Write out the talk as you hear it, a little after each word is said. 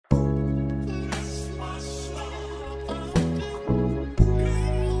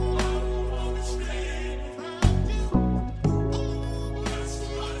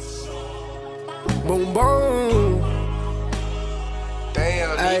Boom, boom.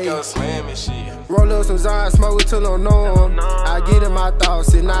 Damn, Nico slamming shit. Roll up some Zion, smoke it till I'm numb. I get in my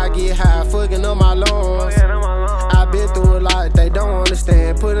thoughts and I get high, fucking up my lungs. I been through a lot, they don't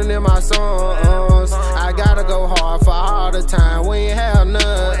understand, putting in my songs. I gotta go hard for all the time, we ain't have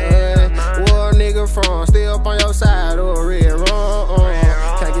none. Where a nigga from, still up on your side or a red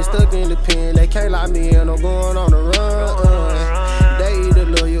run. Can't get stuck in the pen, they can't lock me in, I'm going on the run. They either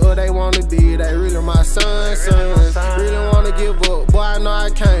love you or they wanna be, they really my sons. Really wanna give up, boy, I know I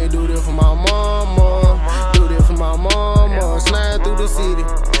can't do this for my mama. Do this for my mama. Slide through the city,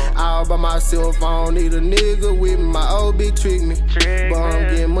 all by myself, I don't need a nigga with me. My old bitch trick me, but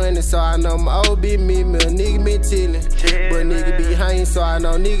I'm getting money, so I know my old bitch meet me. A nigga been chillin', but nigga be hanging, so I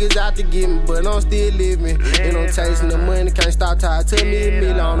know niggas out to get me, but I'm still living. And I'm chasing the money, can't stop till I took me a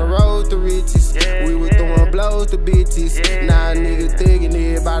meal on the road to riches. We was throwing blows to bitches, now a nigga thuggin',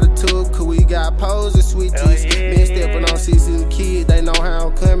 everybody took, cause we got pose and switches. Been steppin' on 16 kids, they know how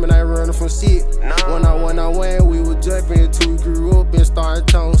I'm coming, I running from shit. When I went, we was jumping until we grew up and started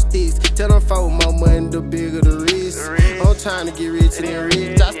throwing sticks. Tell them folk more money, the bigger the risk. I'm trying to get richer than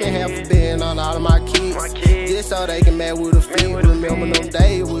rich. I spent half a billion on all of my kids, just so they can match with a fit. Remember them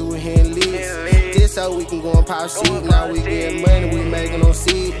days we were hitting lists, just so we can go and pop shit. Now we getting money, we making them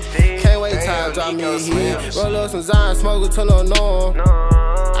see. Can't wait till I drop me a hit. Roll up some Zion, smoke it till I'm numb.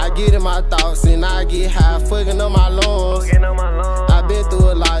 I get in my thoughts and I get high, fucking up my lungs. I been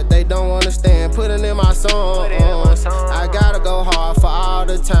through a lot, they don't understand, putting in my songs. I gotta go hard for all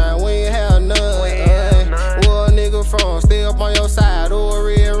the time, we ain't have none. Where a nigga from, stay up on your side or a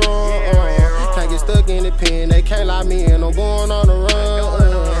red run. Can't get stuck in the pen, they can't lock me in, I'm going on the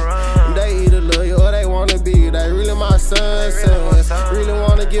run. They either love you or they wanna be, they really my sons. Really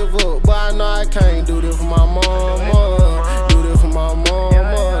wanna give up, but I know I can't do this for my mom.